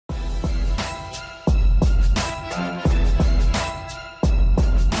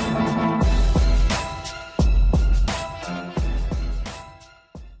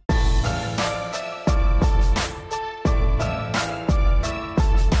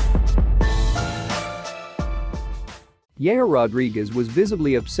Yair Rodriguez was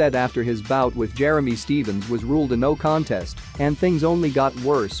visibly upset after his bout with Jeremy Stephens was ruled a no contest, and things only got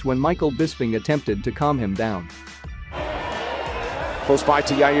worse when Michael Bisping attempted to calm him down. Close by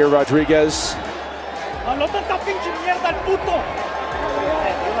to Yair Rodriguez.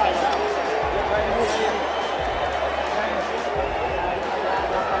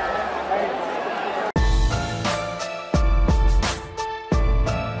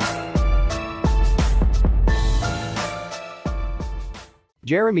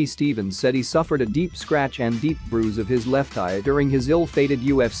 Jeremy Stephens said he suffered a deep scratch and deep bruise of his left eye during his ill-fated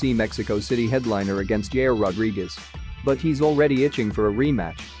UFC Mexico City headliner against Yair Rodriguez. But he's already itching for a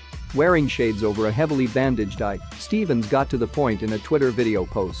rematch. Wearing shades over a heavily bandaged eye, Stephens got to the point in a Twitter video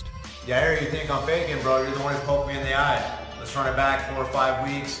post. Yair, you think I'm faking, bro? You're the one who poked me in the eye. Let's run it back 4 or 5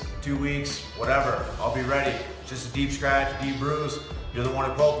 weeks, 2 weeks, whatever. I'll be ready. Just a deep scratch, deep bruise. You're the one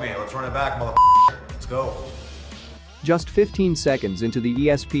who poked me. Let's run it back, motherfucker. Let's go. Just 15 seconds into the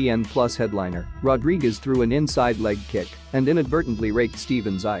ESPN Plus headliner, Rodriguez threw an inside leg kick and inadvertently raked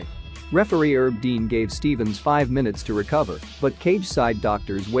Stephens' eye. Referee Herb Dean gave Stephens 5 minutes to recover, but cage-side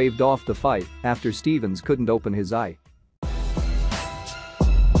doctors waved off the fight after Stephens couldn't open his eye.